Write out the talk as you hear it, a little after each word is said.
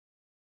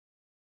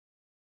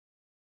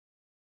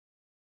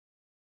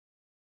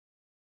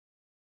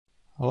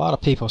A lot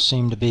of people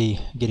seem to be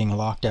getting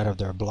locked out of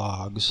their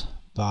blogs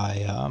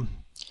by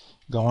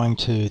going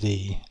to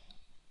the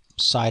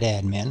site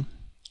admin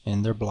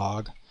in their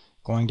blog,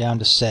 going down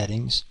to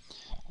settings,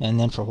 and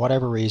then for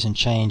whatever reason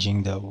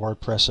changing the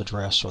WordPress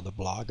address or the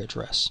blog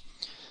address.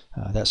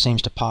 That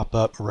seems to pop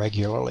up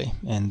regularly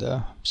in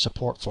the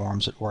support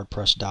forums at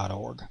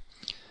WordPress.org.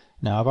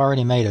 Now, I've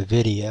already made a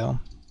video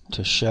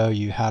to show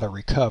you how to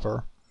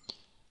recover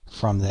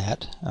from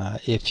that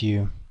if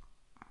you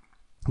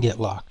get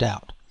locked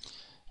out.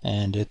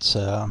 And it's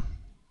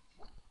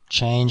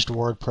changed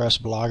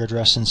WordPress blog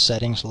address and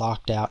settings,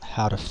 locked out,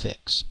 how to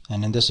fix.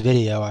 And in this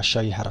video I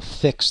show you how to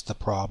fix the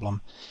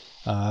problem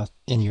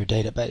in your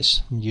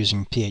database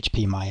using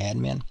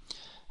phpMyAdmin.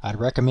 I'd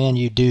recommend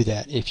you do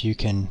that if you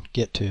can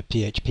get to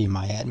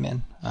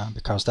phpMyAdmin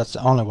because that's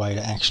the only way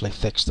to actually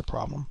fix the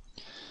problem.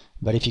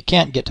 But if you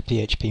can't get to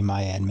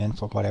phpMyAdmin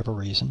for whatever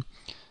reason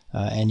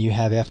and you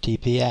have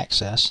FTP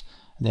access,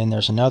 then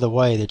there's another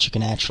way that you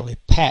can actually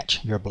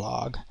patch your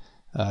blog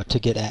to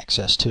get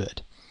access to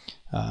it.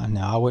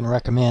 Now, I wouldn't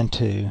recommend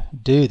to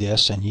do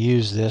this and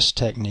use this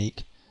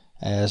technique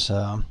as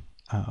a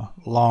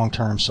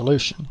long-term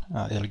solution.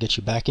 It'll get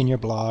you back in your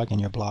blog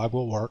and your blog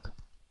will work.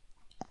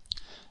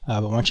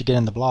 But once you get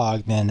in the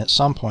blog, then at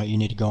some point you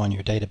need to go in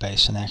your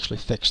database and actually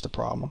fix the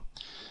problem.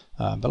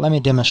 But let me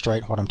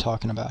demonstrate what I'm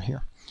talking about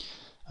here.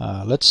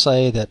 Let's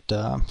say that,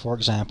 for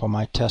example,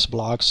 my test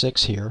blog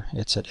 6 here,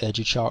 it's at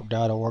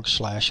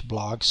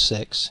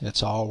educhalk.org/blog6.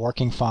 It's all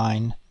working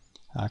fine.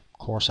 Of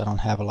course, I don't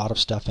have a lot of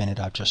stuff in it.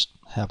 I just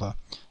have a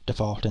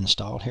default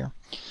installed here.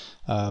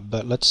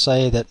 But let's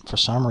say that for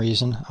some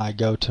reason I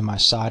go to my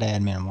site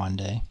admin one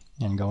day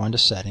and go into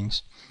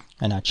settings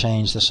and I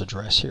change this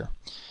address here.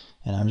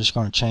 And I'm just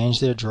going to change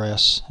the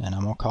address and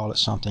I'm going to call it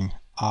something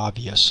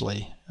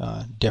obviously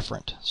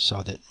different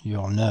so that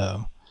you'll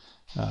know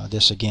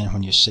this again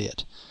when you see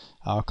it.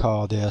 I'll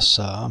call this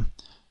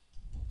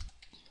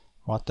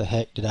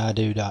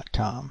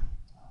whattheheckidido.com.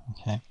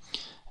 Okay.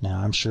 Now,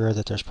 I'm sure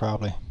that there's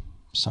probably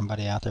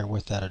somebody out there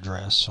with that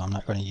address, so I'm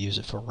not going to use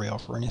it for real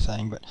for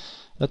anything, but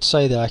let's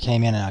say that I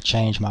came in and I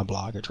changed my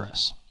blog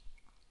address.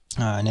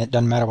 And it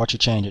doesn't matter what you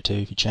change it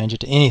to. If you change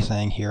it to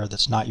anything here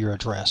that's not your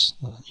address,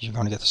 you're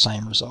going to get the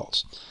same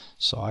results.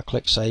 So I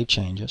click Save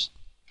Changes,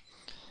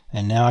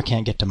 and now I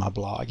can't get to my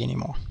blog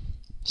anymore.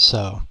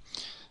 So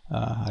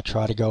I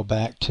try to go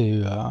back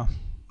to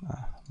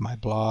my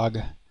blog,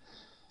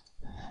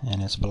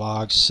 and it's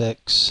blog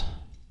 6,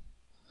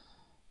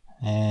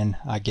 and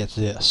I get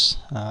this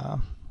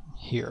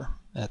here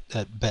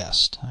at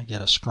best. I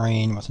get a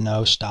screen with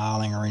no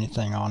styling or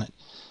anything on it.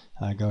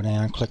 I go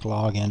down and click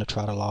login to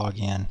try to log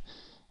in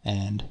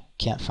and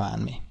can't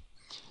find me.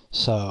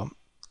 So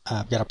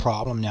I've got a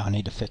problem now. I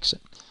need to fix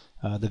it.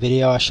 The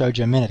video I showed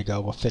you a minute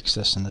ago will fix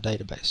this in the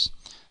database.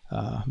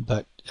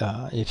 But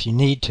if you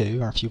need to,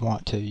 or if you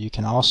want to, you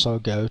can also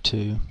go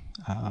to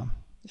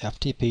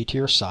FTP to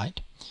your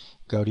site,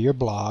 go to your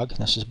blog,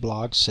 this is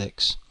blog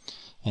 6,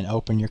 and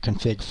open your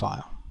config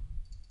file.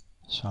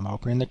 So I'm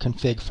opening the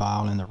config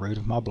file in the root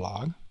of my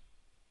blog.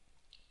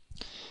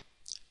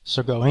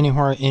 So go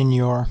anywhere in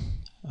your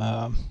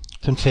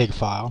config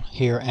file.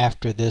 Here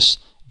after this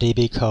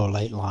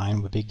dbcollate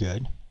line would be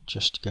good.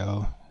 Just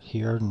go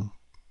here and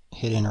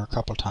hit enter a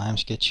couple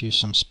times, get you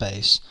some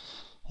space,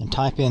 and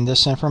type in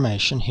this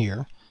information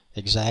here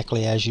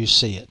exactly as you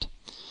see it.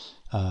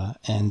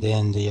 And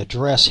then the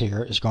address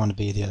here is going to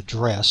be the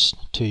address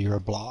to your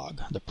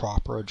blog, the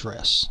proper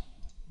address,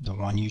 the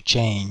one you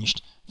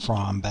changed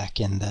from back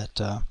in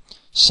that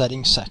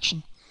settings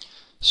section.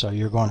 So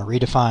you're going to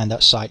redefine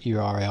that site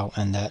URL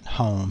and that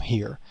home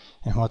here.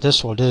 And what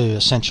this will do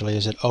essentially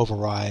is it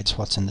overrides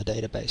what's in the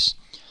database.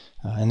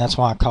 And that's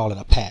why I call it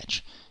a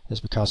patch, is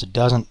because it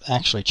doesn't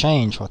actually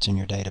change what's in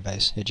your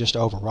database. It just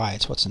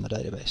overrides what's in the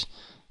database.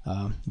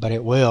 But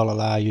it will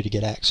allow you to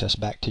get access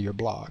back to your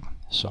blog.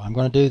 So I'm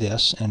going to do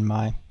this in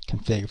my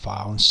config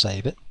file and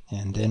save it,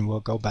 and then we'll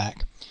go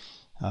back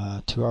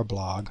to our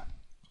blog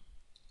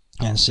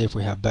and see if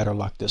we have better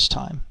luck this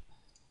time.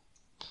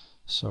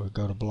 So we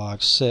go to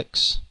blog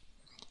 6,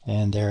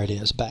 and there it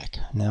is back.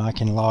 Now I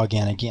can log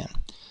in again.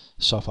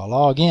 So if I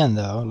log in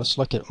though, let's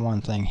look at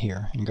one thing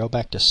here and go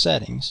back to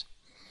settings.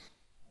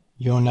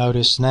 You'll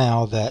notice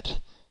now that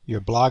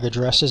your blog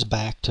address is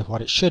back to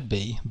what it should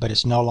be, but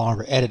it's no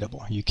longer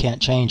editable. You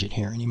can't change it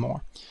here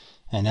anymore.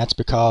 And that's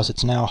because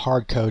it's now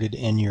hard-coded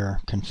in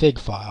your config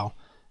file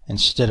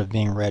instead of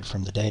being read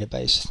from the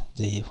database.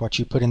 What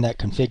you put in that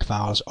config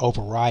file is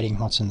overriding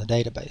what's in the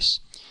database.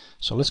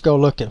 So let's go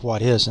look at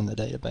what is in the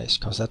database,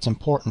 because that's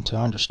important to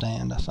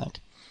understand, I think.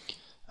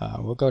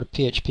 We'll go to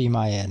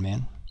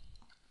phpMyAdmin,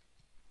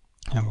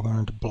 and we're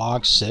going to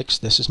blog 6.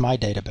 This is my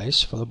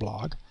database for the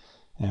blog.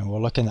 And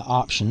we'll look in the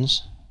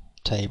options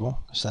table,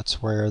 because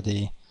that's where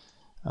the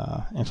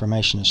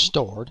information is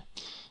stored.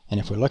 And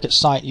if we look at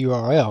site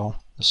URL,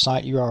 the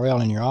site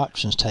URL in your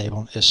options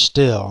table is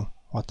still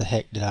what the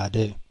heck did I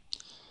do.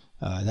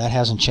 That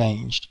hasn't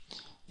changed.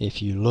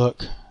 If you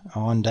look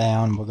on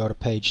down, we'll go to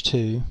page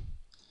 2,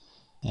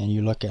 and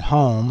you look at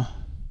home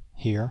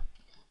here,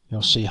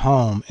 you'll see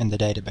home in the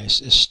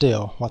database is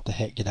still what the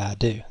heck did I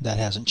do. That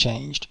hasn't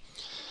changed.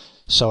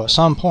 So at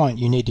some point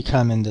you need to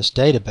come in this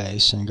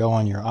database and go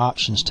on your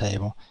options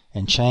table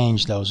and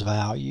change those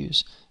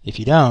values. If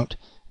you don't,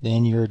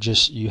 then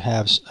you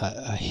have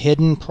a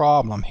hidden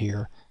problem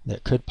here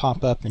that could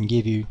pop up and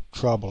give you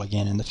trouble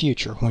again in the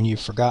future when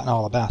you've forgotten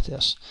all about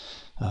this.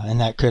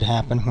 And that could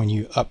happen when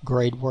you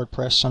upgrade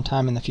WordPress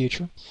sometime in the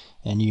future,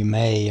 and you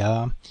may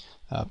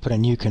put a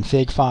new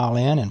config file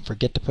in and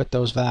forget to put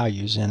those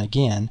values in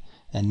again,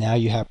 and now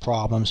you have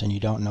problems and you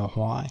don't know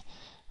why.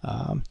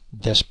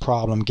 This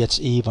problem gets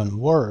even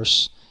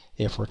worse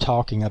if we're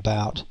talking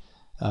about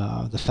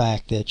the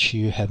fact that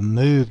you have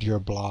moved your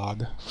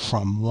blog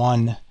from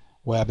one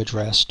web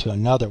address to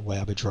another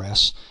web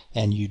address,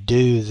 and you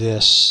do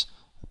this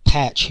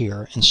patch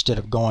here instead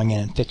of going in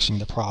and fixing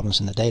the problems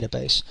in the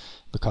database.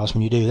 Because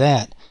when you do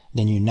that,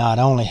 then you not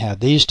only have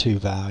these two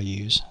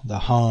values, the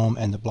home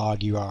and the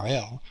blog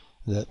URL,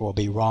 that will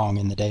be wrong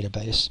in the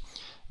database,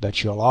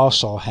 but you'll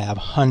also have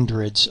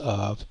hundreds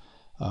of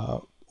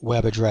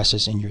web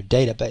addresses in your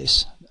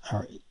database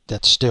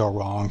that's still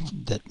wrong,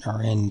 that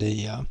are in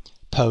the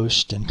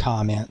post and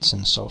comments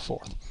and so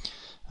forth.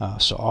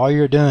 So all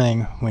you're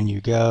doing when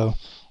you go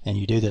and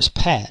you do this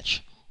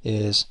patch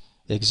is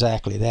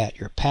exactly that.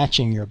 You're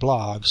patching your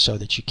blog so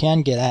that you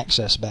can get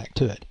access back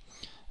to it.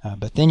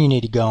 But then you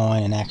need to go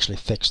in and actually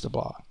fix the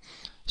blog.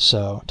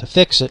 So to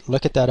fix it,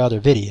 look at that other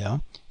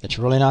video. It's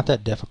really not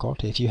that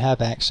difficult. If you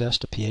have access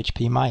to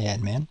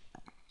PHPMyAdmin,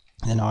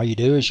 then all you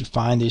do is you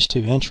find these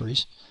two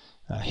entries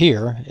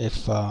here.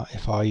 If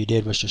all you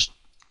did was just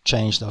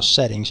change those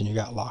settings and you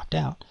got locked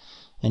out,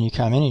 and you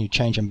come in and you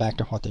change them back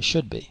to what they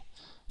should be.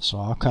 So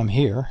I'll come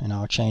here and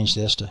I'll change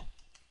this to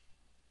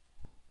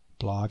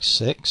blog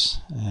 6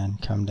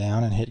 and come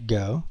down and hit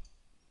go,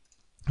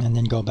 and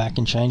then go back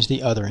and change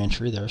the other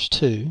entry. There's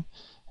 2,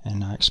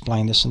 and I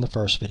explained this in the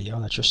first video.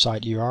 That's your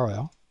site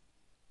URL,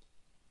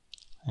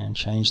 and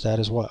change that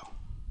as well.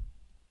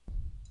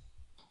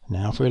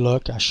 Now if we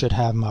look, I should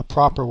have my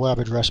proper web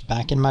address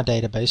back in my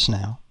database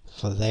now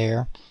for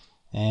there,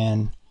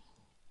 and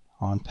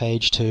on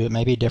page 2. It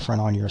may be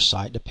different on your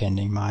site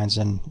depending. Mine's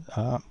in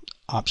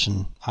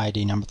option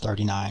ID number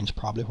 39 is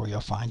probably where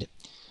you'll find it.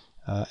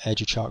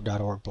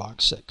 educhalk.org blog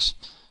 6.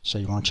 So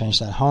you want to change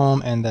that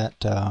home and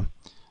that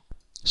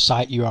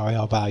site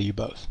URL value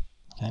both.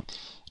 Okay.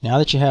 Now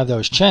that you have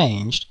those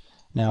changed,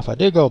 now if I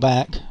do go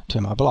back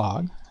to my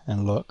blog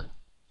and look,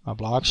 my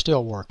blog's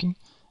still working.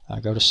 I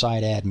go to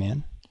site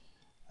admin,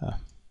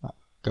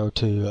 go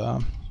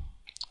to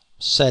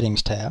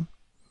settings tab,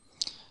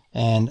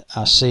 and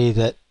I see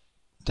that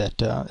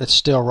it's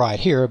still right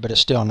here, but it's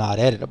still not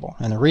editable.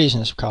 And the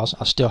reason is because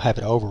I still have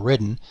it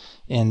overridden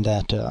in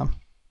that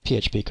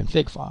PHP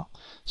config file.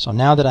 So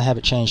now that I have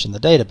it changed in the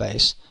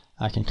database,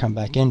 I can come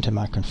back into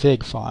my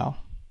config file,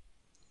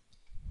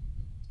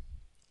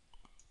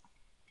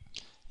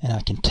 and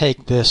I can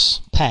take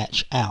this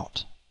patch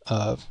out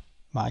of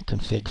my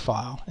config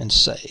file and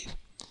save.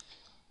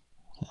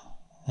 Okay.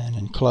 And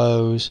then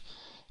close.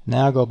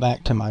 Now go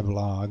back to my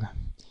blog,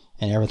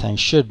 and everything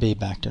should be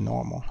back to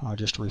normal. I'll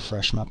just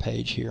refresh my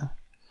page here,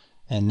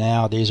 and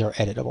now these are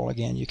editable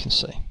again, you can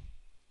see.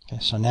 Okay,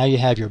 so now you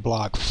have your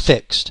blog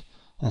fixed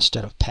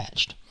instead of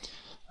patched.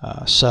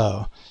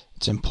 So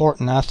it's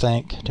important, I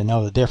think, to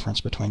know the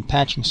difference between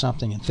patching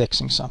something and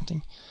fixing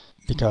something,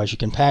 because you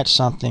can patch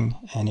something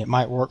and it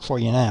might work for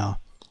you now,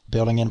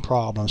 building in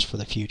problems for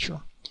the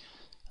future.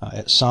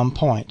 At some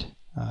point,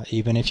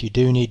 even if you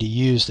do need to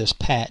use this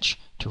patch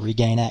to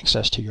regain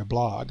access to your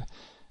blog,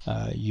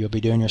 you'll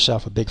be doing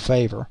yourself a big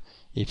favor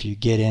if you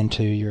get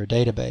into your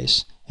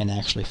database and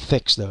actually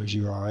fix those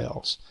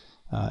URLs.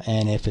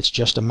 And if it's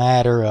just a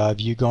matter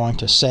of you going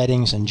to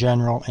settings in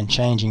general and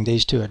changing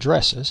these two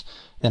addresses,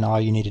 then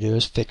all you need to do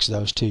is fix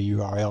those two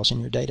URLs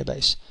in your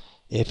database.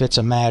 If it's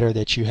a matter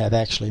that you have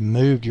actually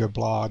moved your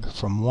blog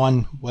from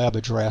one web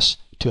address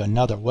to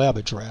another web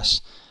address,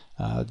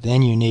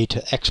 then you need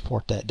to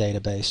export that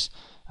database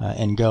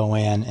and go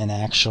in and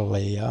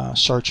actually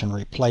search and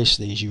replace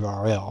these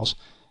URLs.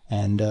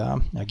 And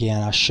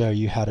again, I show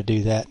you how to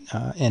do that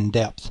in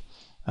depth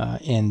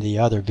in the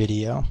other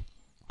video.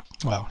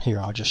 Well, here,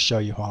 I'll just show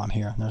you while I'm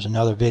here. There's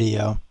another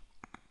video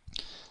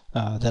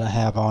that I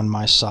have on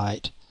my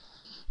site.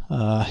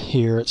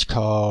 Here it's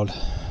called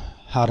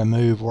How to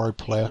Move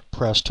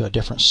WordPress to a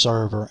Different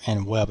Server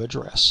and Web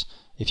Address.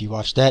 If you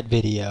watch that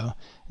video,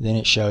 then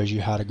it shows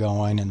you how to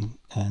go in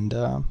and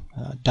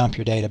dump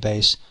your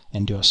database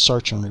and do a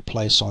search and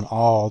replace on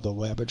all the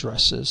web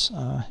addresses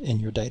in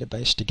your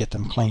database to get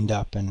them cleaned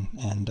up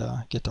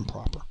and get them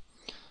proper.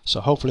 So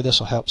hopefully this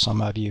will help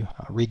some of you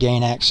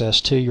regain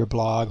access to your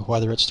blog,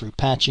 whether it's through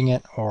patching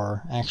it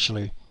or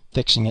actually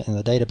fixing it in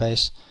the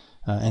database.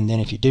 And then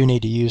if you do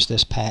need to use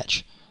this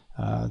patch,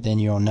 then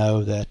you'll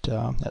know that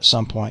at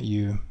some point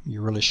you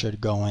really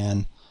should go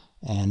in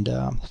and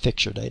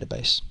fix your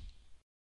database.